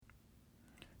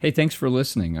Hey, thanks for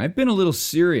listening. I've been a little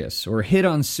serious or hit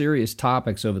on serious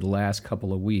topics over the last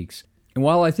couple of weeks. And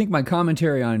while I think my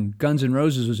commentary on Guns N'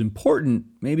 Roses was important,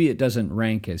 maybe it doesn't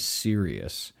rank as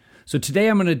serious. So today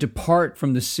I'm going to depart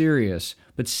from the serious,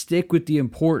 but stick with the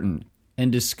important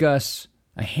and discuss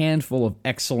a handful of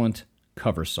excellent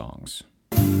cover songs.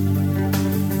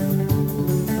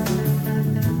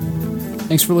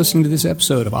 Thanks for listening to this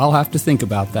episode of I'll Have to Think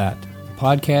About That, a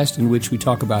podcast in which we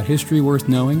talk about history worth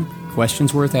knowing,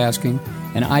 questions worth asking,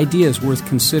 and ideas worth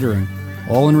considering,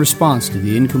 all in response to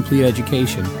the incomplete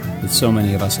education that so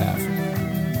many of us have.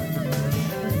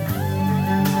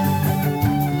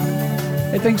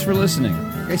 Hey, thanks for listening.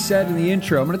 Like I said in the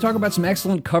intro, I'm going to talk about some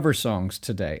excellent cover songs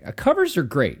today. Covers are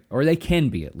great, or they can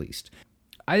be at least.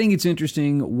 I think it's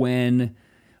interesting when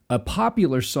a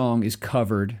popular song is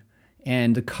covered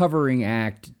and the covering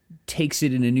act takes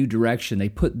it in a new direction. They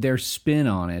put their spin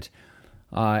on it.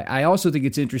 I also think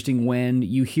it's interesting when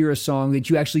you hear a song that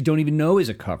you actually don't even know is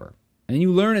a cover. And you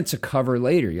learn it's a cover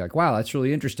later. You're like, wow, that's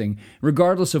really interesting.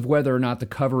 Regardless of whether or not the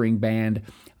covering band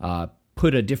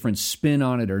put a different spin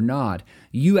on it or not,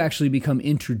 you actually become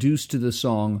introduced to the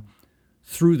song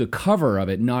through the cover of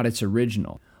it, not its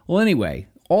original. Well, anyway,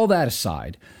 all that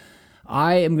aside,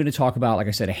 I am going to talk about, like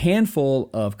I said, a handful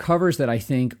of covers that I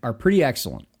think are pretty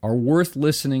excellent, are worth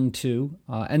listening to,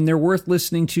 and they're worth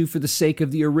listening to for the sake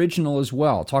of the original as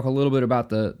well. Talk a little bit about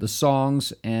the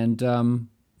songs, and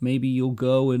maybe you'll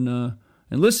go and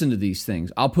listen to these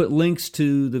things. I'll put links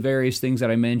to the various things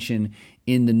that I mention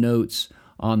in the notes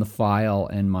on the file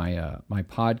and my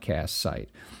podcast site.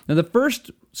 Now, the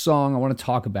first song I want to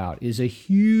talk about is a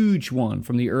huge one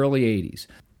from the early 80s.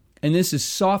 And this is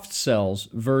Soft Cell's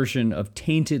version of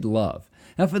Tainted Love.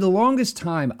 Now, for the longest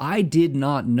time, I did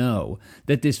not know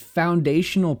that this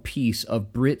foundational piece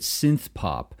of Brit synth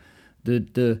pop,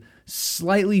 the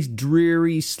slightly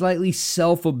dreary, slightly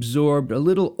self-absorbed, a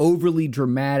little overly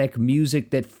dramatic music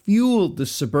that fueled the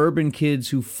suburban kids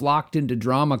who flocked into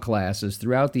drama classes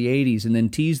throughout the 80s and then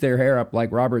teased their hair up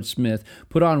like Robert Smith,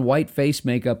 put on white face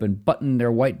makeup and buttoned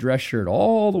their white dress shirt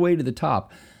all the way to the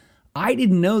top. I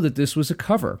didn't know that this was a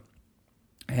cover.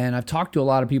 And I've talked to a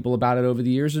lot of people about it over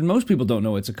the years, and most people don't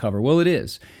know it's a cover. Well, it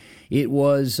is. It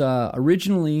was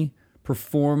originally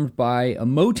performed by a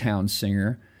Motown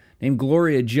singer named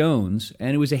Gloria Jones,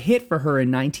 and it was a hit for her in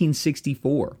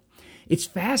 1964. It's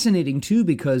fascinating, too,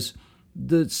 because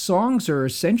the songs are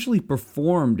essentially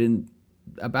performed in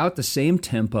about the same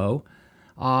tempo.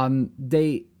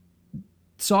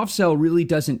 Soft Cell really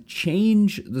doesn't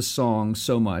change the song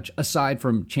so much, aside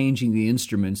from changing the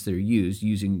instruments that are used,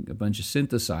 using a bunch of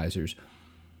synthesizers.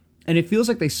 And it feels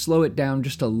like they slow it down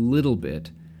just a little bit.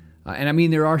 And I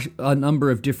mean, there are a number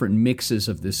of different mixes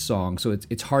of this song, so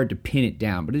it's hard to pin it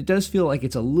down. But it does feel like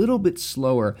it's a little bit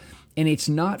slower, and it's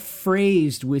not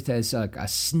phrased with as a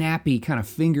snappy kind of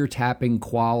finger-tapping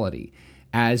quality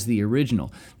as the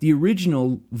original. The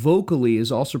original vocally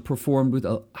is also performed with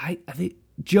I think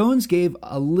Jones gave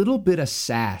a little bit of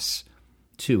sass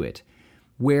to it,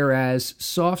 whereas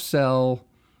Soft Cell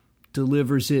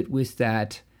delivers it with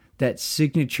that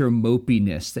signature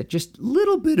mopiness, that just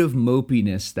little bit of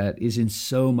mopiness that is in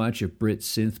so much of Brit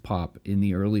synth pop in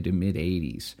the early to mid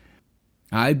 80s.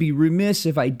 I'd be remiss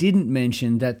if I didn't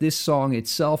mention that this song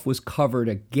itself was covered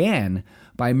again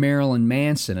by Marilyn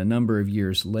Manson a number of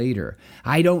years later.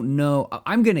 I don't know,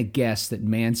 I'm going to guess that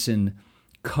Manson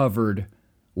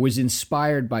was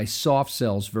inspired by Soft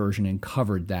Cell's version and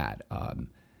covered that.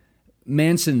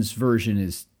 Manson's version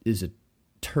is a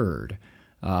turd.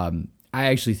 I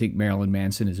actually think Marilyn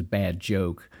Manson is a bad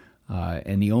joke,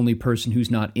 and the only person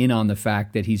who's not in on the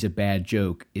fact that he's a bad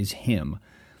joke is him.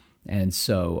 And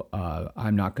so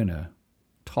I'm not going to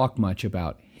talk much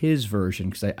about his version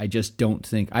because I don't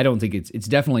think it's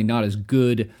definitely not as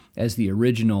good as the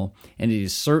original, and it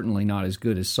is certainly not as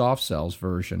good as Soft Cell's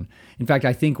version. In fact,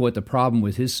 I think what the problem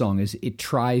with his song is it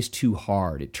tries too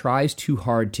hard. It tries too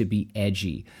hard to be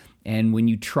edgy. And when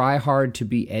you try hard to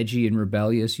be edgy and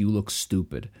rebellious, you look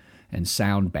stupid and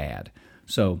sound bad.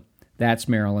 So that's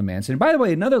Marilyn Manson. And by the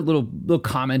way, another little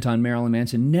comment on Marilyn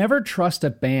Manson. Never trust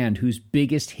a band whose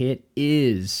biggest hit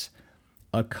is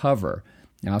a cover.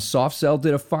 Now, Soft Cell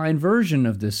did a fine version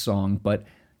of this song, but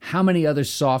how many other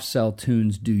Soft Cell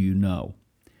tunes do you know?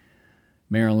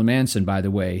 Marilyn Manson, by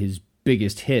the way, his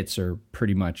biggest hits are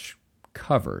pretty much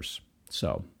covers.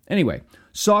 So, anyway,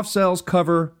 Soft Cell's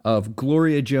cover of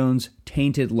Gloria Jones'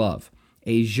 Tainted Love,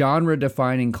 a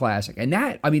genre-defining classic. And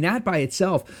that by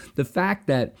itself, the fact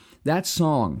that that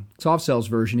song, Soft Cell's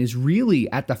version, is really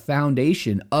at the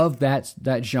foundation of that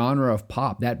genre of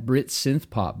pop, that Brit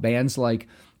synth pop. Bands like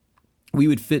we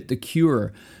would fit The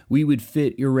Cure, we would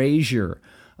fit Erasure,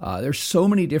 There's so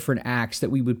many different acts that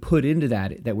we would put into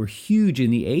that were huge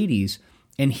in the 80s.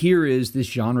 And here is this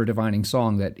genre-defining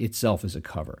song that itself is a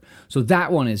cover. So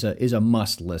that one is a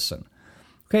must listen.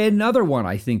 Okay, another one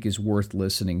I think is worth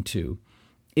listening to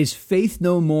is Faith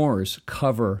No More's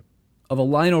cover of a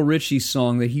Lionel Richie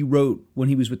song that he wrote when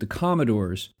he was with the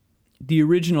Commodores. The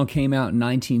original came out in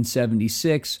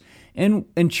 1976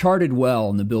 and charted well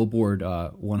in the Billboard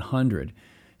 100.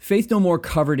 Faith No More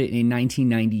covered it in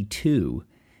 1992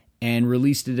 and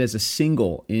released it as a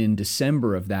single in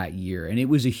December of that year, and it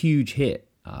was a huge hit.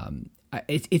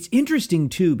 It's interesting,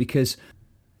 too, because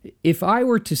if I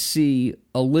were to see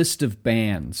a list of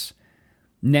bands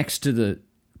next to the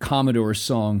Commodore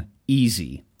song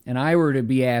Easy, and I were to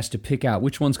be asked to pick out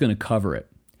which one's going to cover it,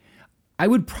 I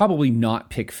would probably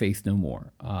not pick Faith No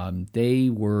More.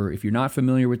 They were, if you're not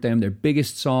familiar with them, their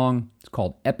biggest song is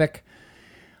called Epic.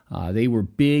 They were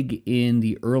big in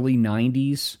the early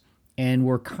 90s and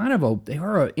were they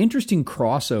were an interesting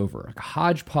crossover, like a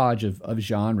hodgepodge of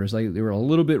genres. Like they were a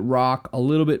little bit rock, a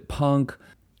little bit punk,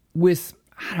 with,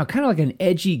 I don't know, kind of like an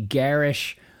edgy,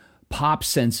 garish pop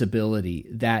sensibility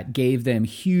that gave them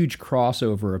huge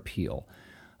crossover appeal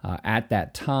at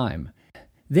that time.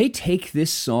 They take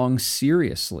this song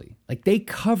seriously. Like they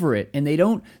cover it and they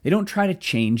don't try to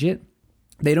change it.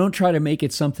 They don't try to make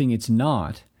it something it's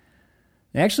not.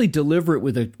 They actually deliver it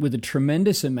with a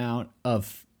tremendous amount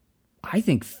of, I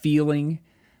think, feeling,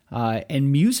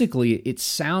 and musically it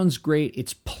sounds great.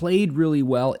 It's played really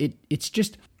well. It's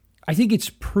just, I think it's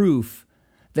proof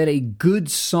that a good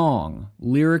song,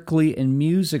 lyrically and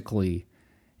musically,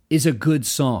 is a good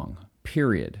song,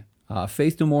 period.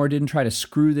 Faith No More didn't try to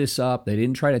screw this up. They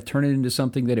didn't try to turn it into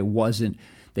something that it wasn't.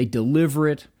 They deliver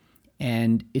it,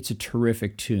 and it's a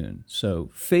terrific tune. So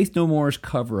Faith No More's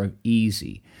cover of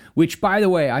Easy, which, by the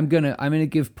way, I'm gonna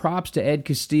give props to Ed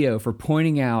Castillo for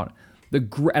pointing out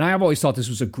and I've always thought this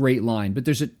was a great line, but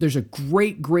there's a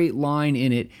great line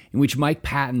in it in which Mike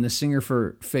Patton, the singer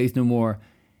for Faith No More,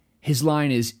 his line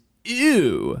is,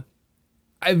 "Ew."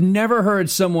 I've never heard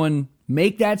someone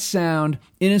make that sound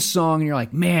in a song and you're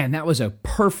like, man, that was a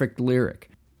perfect lyric.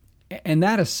 And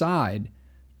that aside,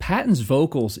 Patton's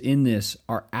vocals in this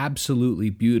are absolutely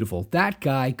beautiful. That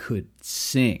guy could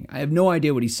sing. I have no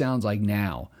idea what he sounds like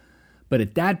now, but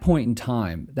at that point in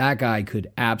time, that guy could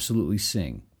absolutely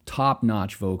sing.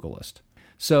 Top-notch vocalist.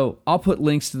 So I'll put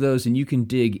links to those and you can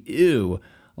dig Ew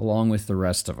along with the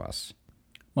rest of us.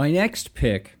 My next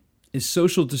pick is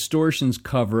Social Distortion's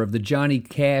cover of the Johnny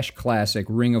Cash classic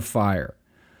Ring of Fire.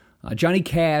 Johnny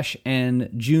Cash and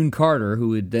June Carter, who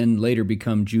would then later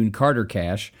become June Carter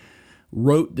Cash,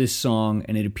 wrote this song,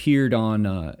 and it appeared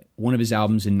on one of his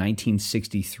albums in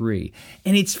 1963.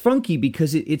 And it's funky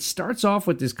because it starts off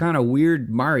with this kind of weird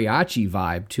mariachi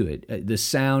vibe to it. The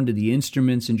sound of the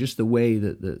instruments and just the way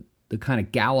that the kind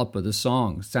of gallop of the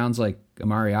song sounds like a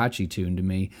mariachi tune to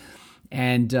me.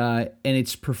 And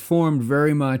it's performed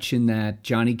very much in that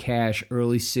Johnny Cash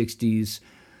early 60s,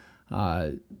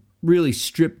 really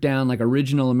stripped down like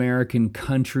original American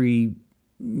country,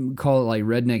 call it like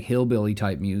redneck hillbilly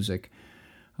type music,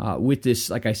 with this,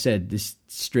 like I said, this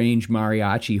strange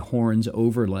mariachi horns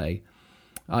overlay.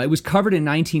 It was covered in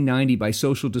 1990 by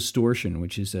Social Distortion,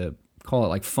 which is call it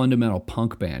like fundamental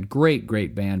punk band.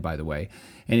 Great band, by the way.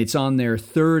 And it's on their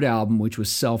third album, which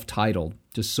was self-titled,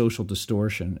 just Social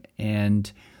Distortion.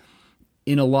 And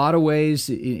in a lot of ways,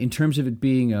 in terms of it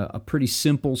being a pretty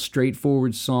simple,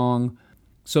 straightforward song,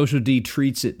 Social D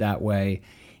treats it that way.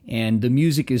 And the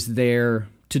music is there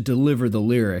to deliver the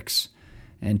lyrics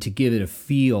and to give it a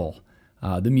feel.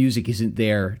 The music isn't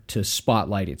there to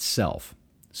spotlight itself.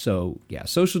 So, yeah,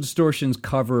 Social Distortion's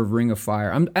cover of Ring of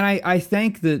Fire. And I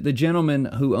thank the gentleman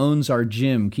who owns our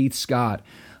gym, Keith Scott,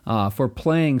 for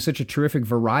playing such a terrific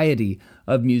variety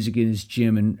of music in his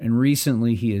gym. And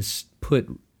recently he has put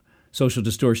Social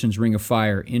Distortion's Ring of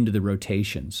Fire into the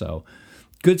rotation. So,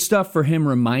 good stuff for him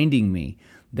reminding me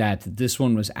that this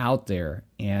one was out there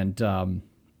and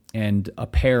a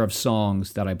pair of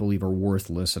songs that I believe are worth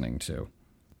listening to.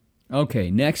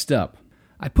 Okay, next up.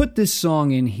 I put this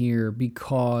song in here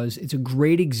because it's a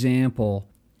great example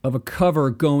of a cover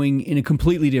going in a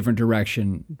completely different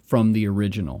direction from the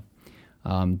original.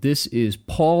 This is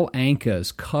Paul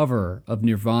Anka's cover of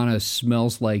Nirvana's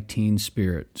Smells Like Teen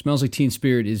Spirit. Smells Like Teen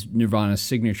Spirit is Nirvana's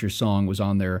signature song, was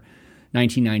on their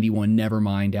 1991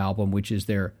 Nevermind album, which is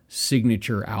their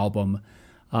signature album.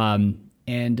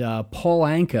 And Paul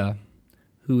Anka,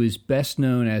 who is best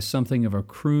known as something of a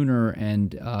crooner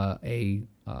and a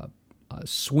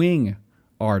swing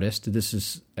artist, this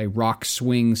is a rock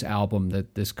swings album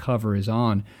that this cover is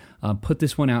on, put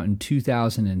this one out in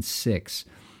 2006.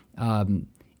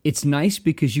 It's nice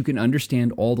because you can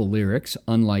understand all the lyrics,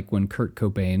 unlike when Kurt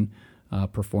Cobain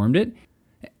performed it.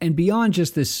 And beyond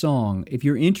just this song, if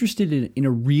you're interested in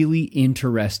a really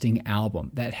interesting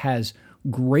album that has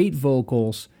great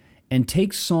vocals and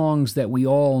takes songs that we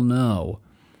all know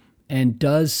and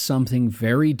does something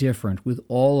very different with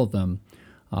all of them,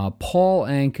 Paul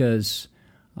Anka's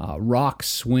Rock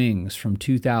Swings from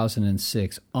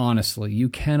 2006, honestly, you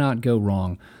cannot go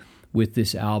wrong with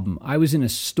this album. I was in a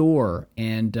store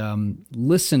and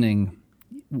listening,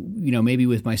 maybe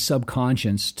with my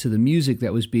subconscious to the music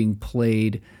that was being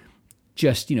played,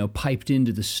 just, piped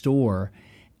into the store.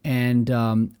 And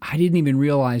I didn't even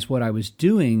realize what I was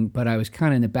doing, but I was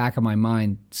kind of in the back of my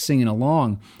mind singing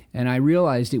along. And I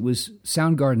realized it was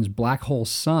Soundgarden's Black Hole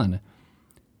Sun,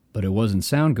 but it wasn't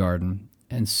Soundgarden.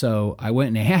 And so I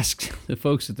went and asked the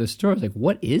folks at the store, I was like,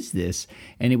 what is this?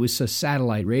 And it was a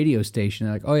satellite radio station.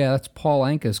 They're like, oh yeah, that's Paul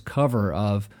Anka's cover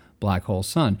of Black Hole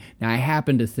Sun. Now I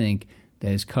happen to think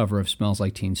that his cover of Smells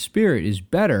Like Teen Spirit is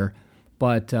better,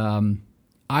 but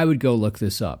I would go look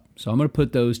this up. So I'm going to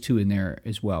put those two in there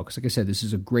as well. Because like I said, this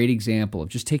is a great example of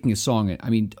just taking a song,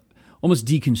 almost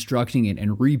deconstructing it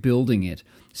and rebuilding it.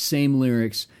 Same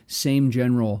lyrics, same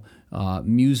general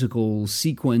musical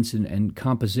sequence and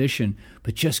composition,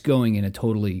 but just going in a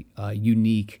totally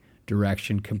unique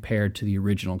direction compared to the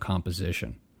original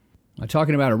composition. Now,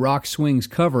 talking about a Rock Swings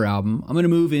cover album, I'm going to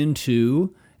move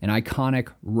into an iconic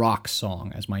rock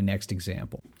song as my next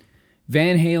example.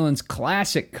 Van Halen's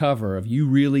classic cover of You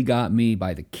Really Got Me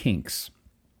by the Kinks.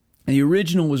 And the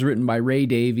original was written by Ray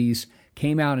Davies,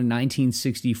 came out in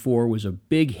 1964, was a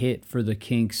big hit for the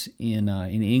Kinks in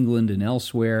England and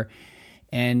elsewhere.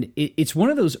 And it's one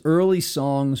of those early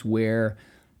songs where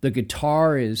the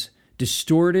guitar is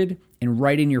distorted and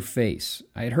right in your face.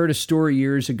 I had heard a story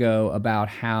years ago about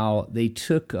how they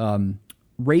took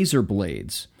razor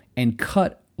blades and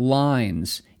cut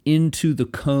lines into the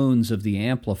cones of the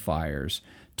amplifiers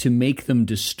to make them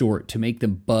distort, to make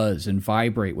them buzz and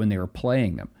vibrate when they were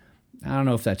playing them. I don't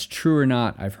know if that's true or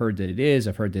not. I've heard that it is.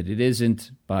 I've heard that it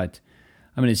isn't, but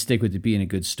I'm going to stick with it being a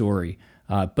good story.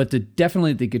 But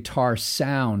definitely the guitar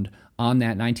sound on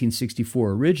that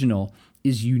 1964 original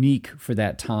is unique for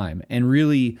that time and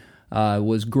really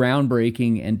was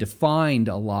groundbreaking and defined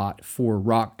a lot for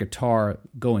rock guitar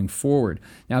going forward.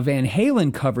 Now, Van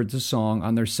Halen covered the song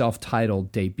on their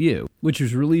self-titled debut, which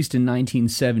was released in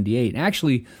 1978.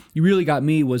 Actually, You Really Got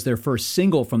Me was their first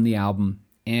single from the album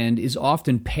and is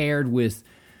often paired with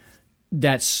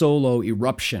that solo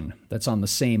Eruption that's on the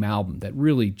same album that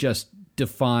really just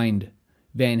defined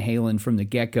Van Halen from the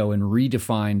get-go and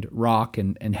redefined rock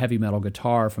and heavy metal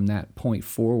guitar from that point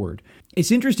forward.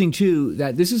 It's interesting, too,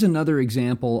 that this is another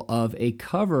example of a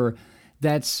cover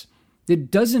that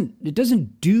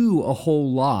doesn't do a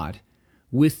whole lot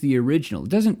with the original.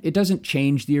 It doesn't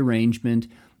change the arrangement.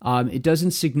 It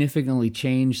doesn't significantly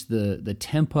change the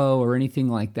tempo or anything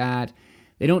like that.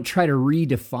 They don't try to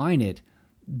redefine it.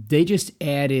 They just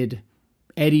added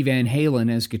Eddie Van Halen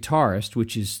as guitarist,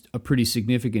 which is a pretty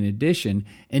significant addition,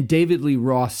 and David Lee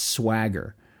Roth's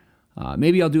swagger.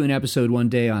 Maybe I'll do an episode one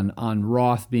day on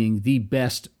Roth being the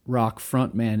best rock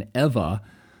frontman ever,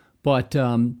 but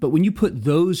when you put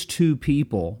those two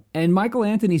people, and Michael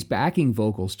Anthony's backing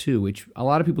vocals too, which a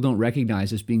lot of people don't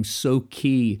recognize as being so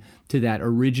key to that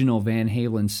original Van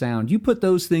Halen sound, you put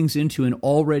those things into an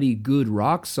already good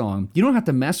rock song, you don't have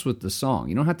to mess with the song.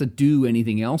 You don't have to do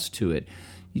anything else to it.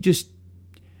 You just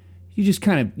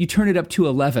turn it up to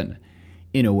 11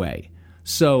 in a way.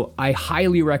 So I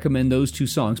highly recommend those two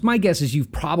songs. My guess is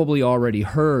you've probably already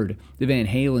heard the Van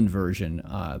Halen version,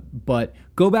 but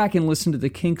go back and listen to the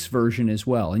Kinks version as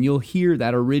well, and you'll hear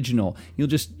that original.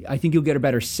 I think you'll get a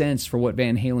better sense for what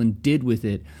Van Halen did with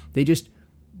it. They just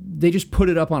put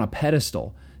it up on a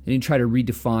pedestal. They didn't try to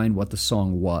redefine what the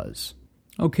song was.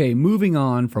 Okay, moving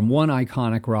on from one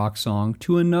iconic rock song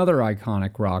to another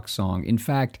iconic rock song. In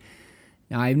fact,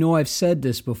 now, I know I've said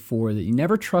this before, that you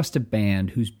never trust a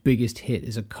band whose biggest hit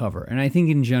is a cover, and I think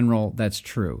in general that's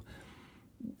true.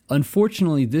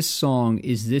 Unfortunately, this song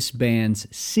is this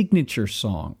band's signature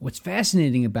song. What's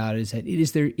fascinating about it is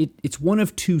that it's one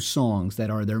of two songs that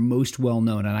are their most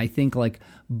well-known, and I think like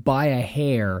by a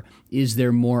hair is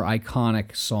their more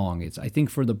iconic song. I think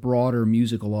for the broader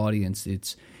musical audience,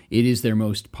 it is their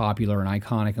most popular and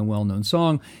iconic and well-known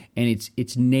song, and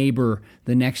its neighbor,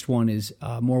 the next one, is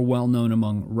more well-known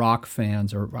among rock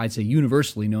fans, or I'd say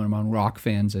universally known among rock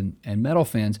fans and metal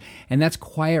fans, and that's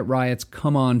Quiet Riot's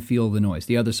Come On Feel the Noise.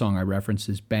 The other song I referenced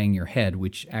is Bang Your Head,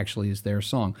 which actually is their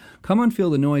song. Come On Feel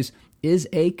the Noise is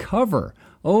a cover.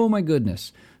 Oh my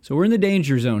goodness. So we're in the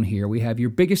danger zone here. We have your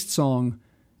biggest song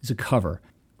is a cover.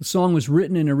 The song was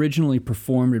written and originally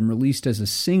performed and released as a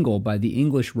single by the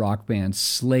English rock band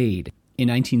Slade in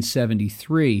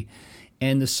 1973.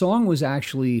 And the song was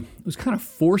kind of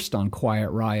forced on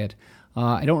Quiet Riot.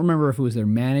 I don't remember if it was their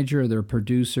manager or their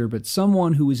producer, but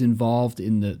someone who was involved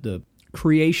in the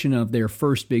creation of their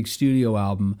first big studio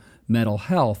album, Metal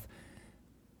Health,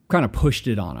 kind of pushed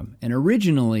it on them. And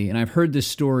originally, and I've heard this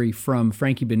story from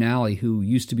Frankie Banali, who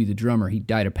used to be the drummer, he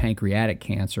died of pancreatic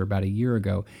cancer about a year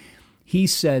ago. He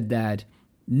said that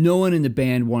no one in the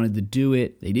band wanted to do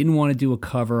it. They didn't want to do a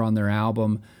cover on their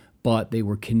album, but they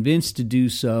were convinced to do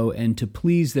so, and to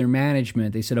please their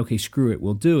management, they said, okay, screw it,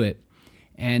 we'll do it.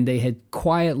 And they had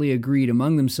quietly agreed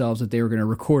among themselves that they were going to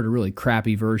record a really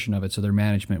crappy version of it so their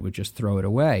management would just throw it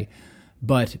away.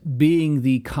 But being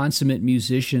the consummate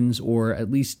musicians, or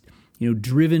at least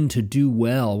driven to do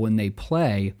well when they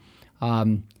play,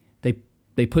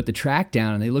 they put the track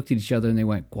down and they looked at each other and they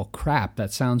went, well, crap,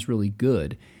 that sounds really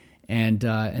good.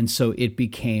 And so it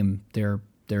became their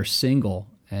single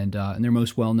and their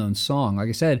most well-known song. Like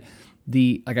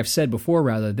I've said before,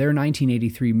 their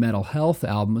 1983 Metal Health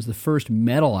album was the first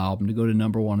metal album to go to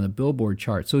number one on the Billboard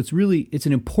chart. So it's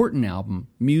an important album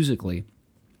musically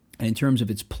and in terms of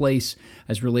its place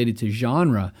as related to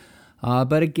genre.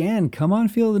 But again, Come On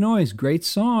Feel the Noise, great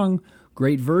song,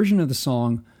 great version of the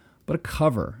song, but a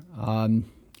cover.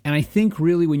 And I think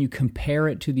really when you compare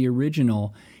it to the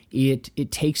original,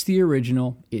 it takes the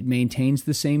original, it maintains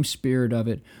the same spirit of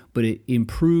it, but it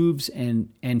improves and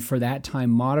for that time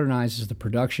modernizes the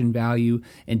production value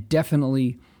and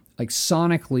definitely, like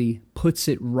sonically, puts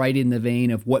it right in the vein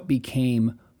of what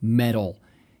became metal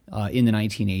in the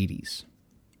 1980s.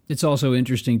 It's also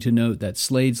interesting to note that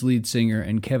Slade's lead singer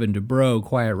and Kevin DuBrow,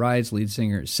 Quiet Riot's lead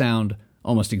singer, sound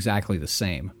almost exactly the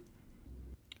same.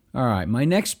 All right, my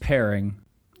next pairing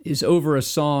is over a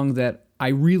song that I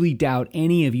really doubt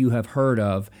any of you have heard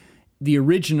of, the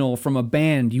original from a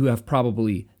band you have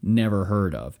probably never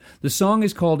heard of. The song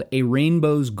is called A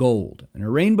Rainbow's Gold, and A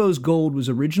Rainbow's Gold was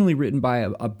originally written by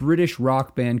a British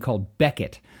rock band called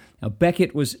Beckett. Now,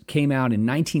 Beckett came out in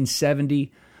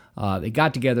 1970. They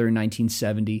got together in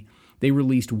 1970. They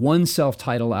released one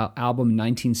self-titled album in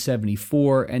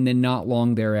 1974, and then not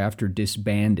long thereafter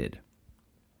disbanded.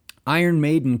 Iron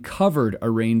Maiden covered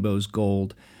A Rainbow's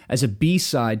Gold as a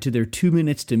B-side to their 2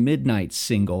 Minutes to Midnight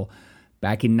single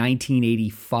back in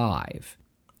 1985.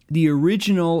 The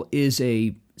original is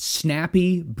a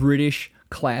snappy British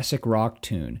classic rock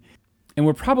tune, and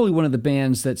we're probably one of the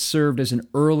bands that served as an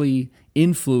early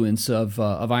influence of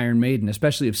Iron Maiden,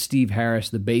 especially of Steve Harris,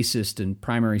 the bassist and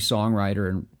primary songwriter.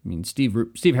 And I mean,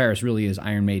 Steve Harris really is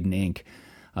Iron Maiden Inc.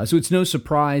 So it's no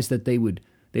surprise that they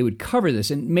would cover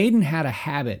this. And Maiden had a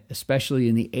habit, especially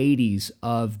in the 80s,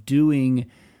 of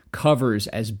doing covers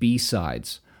as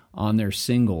B-sides on their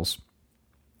singles.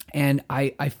 And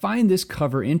I find this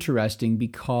cover interesting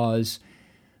because,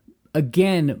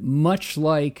 again, much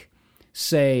like,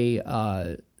 say,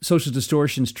 Social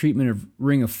Distortion's treatment of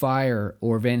Ring of Fire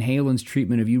or Van Halen's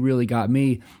treatment of You Really Got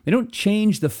Me, they don't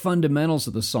change the fundamentals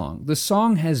of the song. The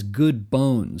song has good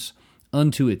bones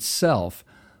unto itself,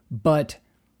 but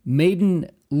Maiden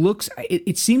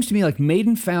it seems to me like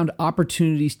Maiden found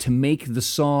opportunities to make the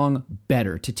song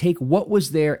better, to take what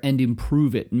was there and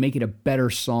improve it and make it a better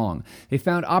song. They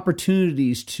found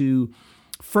opportunities to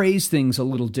phrase things a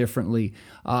little differently.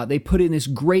 They put in this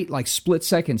great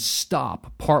split-second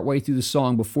stop partway through the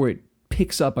song before it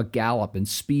picks up a gallop and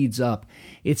speeds up.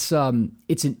 It's an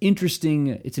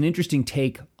interesting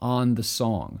take on the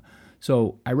song.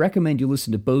 So I recommend you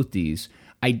listen to both these.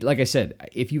 Like I said,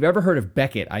 if you've ever heard of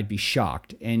Beckett, I'd be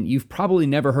shocked. And you've probably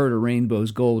never heard of Rainbow's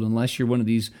Gold unless you're one of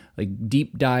these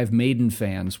deep dive Maiden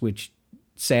fans, which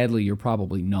sadly you're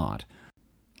probably not.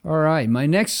 All right, my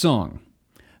next song,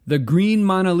 The Green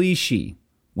Manalishi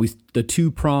with the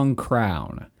Two-Prong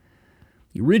Crown.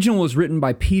 The original was written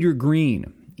by Peter Green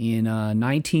in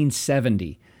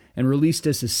 1970 and released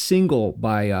as a single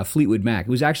by Fleetwood Mac. It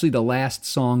was actually the last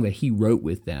song that he wrote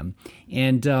with them.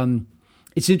 And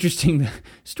it's interesting, the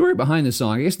story behind the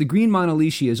song. I guess the Green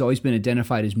Manalishi has always been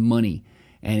identified as money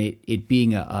and it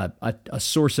being a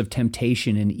source of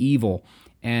temptation and evil.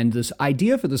 And this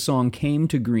idea for the song came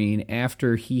to Green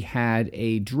after he had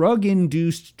a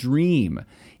drug-induced dream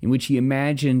in which he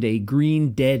imagined a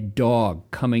green dead dog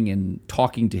coming and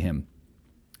talking to him.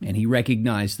 And he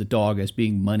recognized the dog as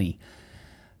being money.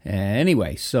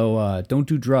 Anyway, so don't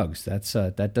do drugs.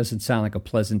 That doesn't sound like a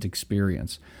pleasant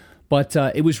experience. But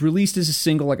it was released as a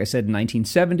single, like I said, in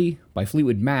 1970 by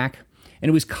Fleetwood Mac, and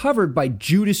it was covered by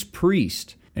Judas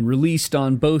Priest and released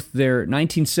on both their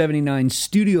 1979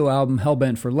 studio album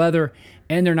Hellbent for Leather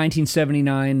and their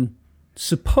 1979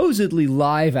 supposedly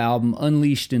live album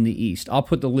Unleashed in the East. I'll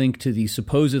put the link to the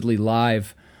supposedly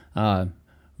live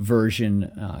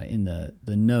version in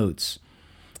the notes.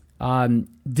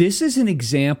 This is an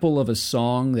example of a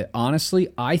song that, honestly,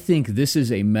 I think this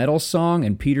is a metal song,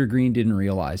 and Peter Green didn't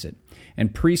realize it.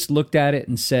 And Priest looked at it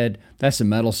and said, that's a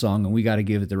metal song, and we got to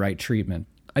give it the right treatment.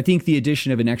 I think the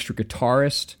addition of an extra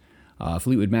guitarist,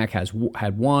 Fleetwood Mac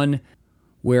had one,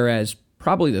 whereas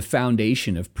probably the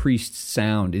foundation of Priest's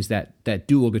sound is that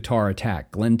dual guitar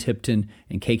attack, Glenn Tipton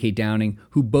and KK Downing,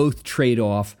 who both trade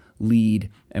off lead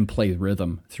and play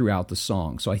rhythm throughout the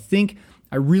song. So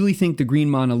I really think the Green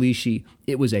Monalishi,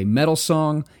 it was a metal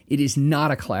song. It is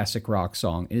not a classic rock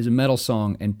song. It is a metal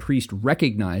song, and Priest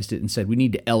recognized it and said, we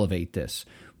need to elevate this.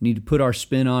 We need to put our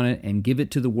spin on it and give it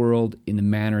to the world in the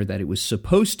manner that it was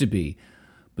supposed to be,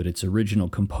 but its original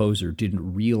composer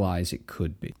didn't realize it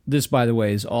could be. This, by the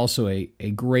way, is also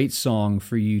a great song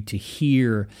for you to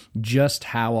hear just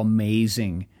how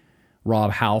amazing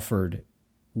Rob Halford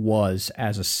was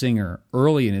as a singer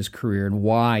early in his career, and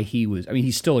why he was,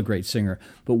 he's still a great singer,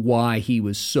 but why he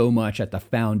was so much at the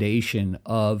foundation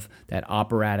of that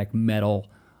operatic metal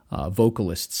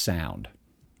vocalist sound.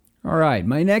 All right,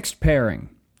 my next pairing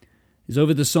is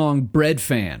over the song Bread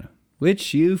Fan,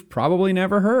 which you've probably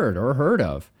never heard or heard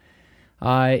of.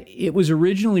 It was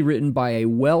originally written by a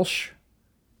Welsh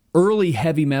early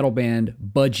heavy metal band,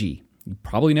 Budgie. You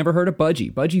probably never heard of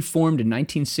Budgie. Budgie formed in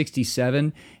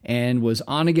 1967 and was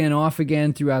on again, off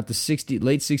again throughout the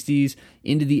late 60s,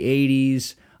 into the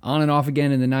 80s, on and off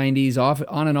again in the 90s,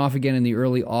 on and off again in the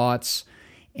early aughts.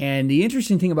 And the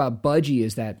interesting thing about Budgie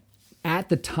is that at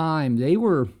the time, they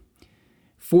were,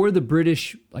 for the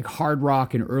British like hard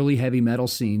rock and early heavy metal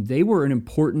scene, they were an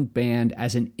important band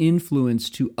as an influence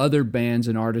to other bands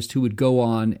and artists who would go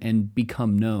on and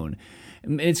become known.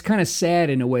 It's kind of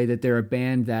sad in a way that they're a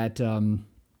band that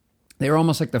they're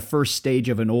almost like the first stage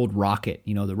of an old rocket.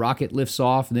 You know, the rocket lifts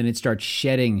off and then it starts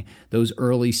shedding those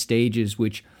early stages,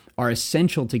 which are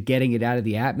essential to getting it out of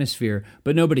the atmosphere,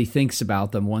 but nobody thinks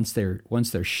about them once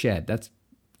they're shed.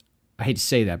 I hate to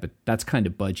say that, but that's kind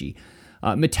of Budgie.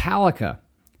 Metallica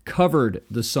covered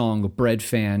the song Bread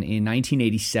Fan in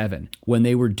 1987 when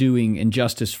they were doing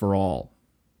Injustice for All.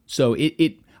 So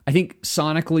I think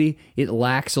sonically it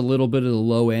lacks a little bit of the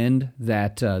low end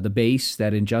that the bass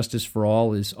that Injustice for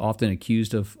All is often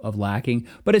accused of lacking,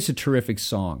 but it's a terrific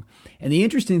song. And the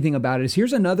interesting thing about it is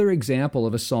here's another example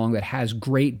of a song that has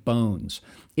great bones.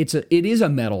 It is a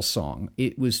metal song.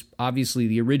 It was obviously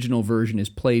the original version is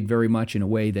played very much in a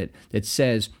way that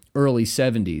says early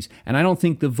 70s, and I don't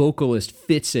think the vocalist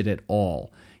fits it at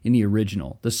all in the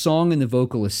original. The song and the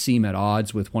vocalist seem at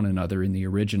odds with one another in the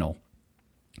original.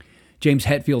 James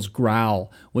Hetfield's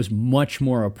growl was much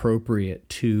more appropriate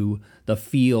to the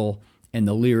feel and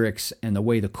the lyrics and the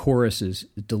way the chorus is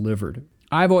delivered.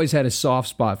 I've always had a soft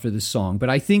spot for this song, but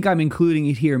I think I'm including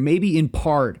it here, maybe in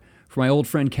part for my old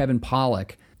friend Kevin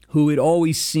Pollak, who it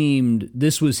always seemed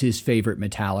this was his favorite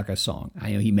Metallica song.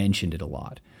 I know he mentioned it a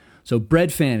lot. So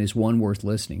Bread Fan is one worth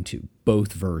listening to,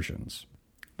 both versions.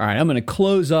 All right, I'm going to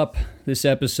close up this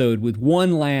episode with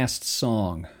one last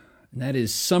song, and that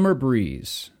is Summer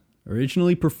Breeze.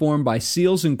 Originally performed by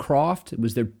Seals and Croft. It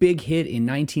was their big hit in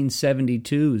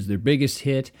 1972. It was their biggest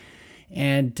hit.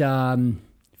 And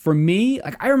for me,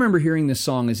 I remember hearing this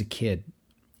song as a kid.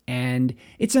 And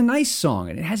it's a nice song,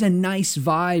 and it has a nice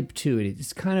vibe to it.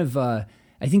 It's kind of, I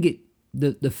think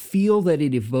the feel that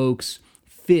it evokes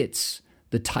fits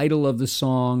the title of the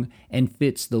song and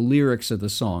fits the lyrics of the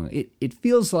song. It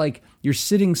feels like you're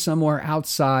sitting somewhere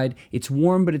outside. It's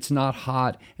warm, but it's not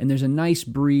hot, and there's a nice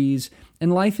breeze,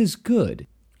 and life is good.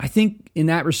 I think in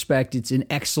that respect, it's an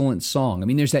excellent song.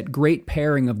 There's that great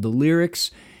pairing of the lyrics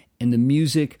and the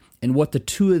music and what the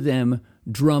two of them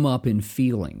drum up in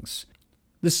feelings.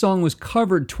 This song was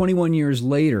covered 21 years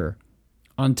later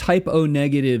on Type O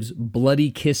Negative's Bloody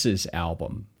Kisses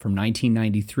album from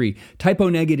 1993. Type O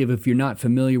Negative, if you're not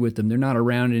familiar with them, they're not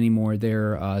around anymore.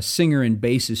 Their singer and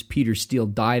bassist Peter Steele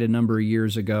died a number of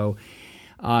years ago.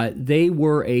 They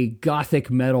were a gothic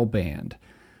metal band.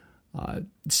 The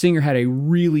singer had a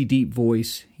really deep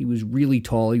voice. He was really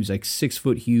tall. He was like 6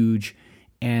 foot huge,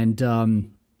 and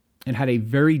had a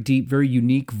very deep, very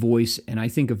unique voice, and I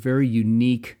think a very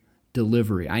unique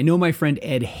delivery. I know my friend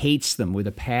Ed hates them with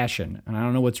a passion, and I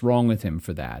don't know what's wrong with him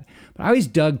for that. But I always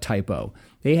dug Type O.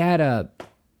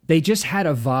 They just had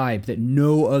a vibe that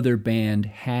no other band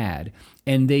had,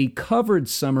 and they covered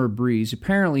Summer Breeze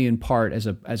apparently in part as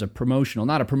a promotional,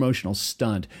 not a promotional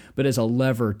stunt, but as a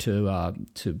lever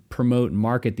to promote and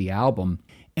market the album.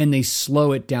 And they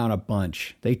slow it down a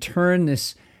bunch. They turn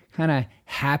this kind of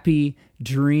happy,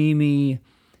 dreamy,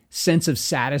 sense of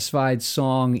satisfied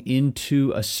song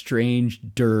into a strange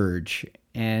dirge.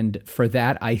 And for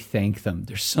that, I thank them.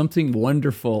 There's something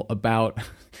wonderful about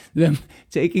them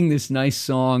taking this nice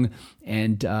song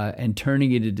and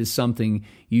turning it into something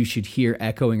you should hear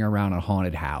echoing around a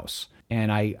haunted house.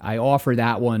 And I offer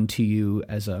that one to you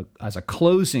as a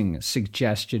closing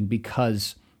suggestion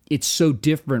because it's so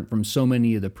different from so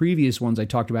many of the previous ones I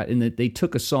talked about in that they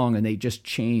took a song and they just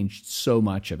changed so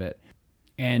much of it.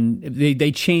 And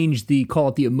they changed call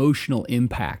it the emotional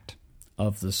impact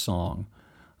of the song.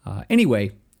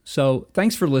 Anyway, so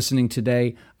thanks for listening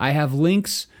today. I have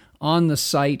links on the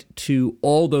site to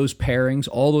all those pairings,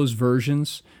 all those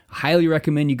versions. I highly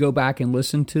recommend you go back and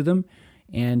listen to them.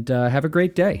 And have a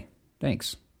great day.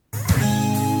 Thanks.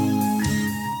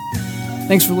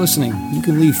 Thanks for listening. You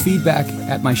can leave feedback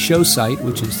at my show site,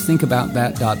 which is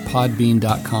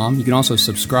thinkaboutthat.podbean.com. You can also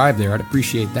subscribe there. I'd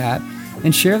appreciate that.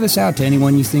 And share this out to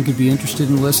anyone you think would be interested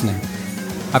in listening.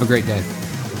 Have a great day.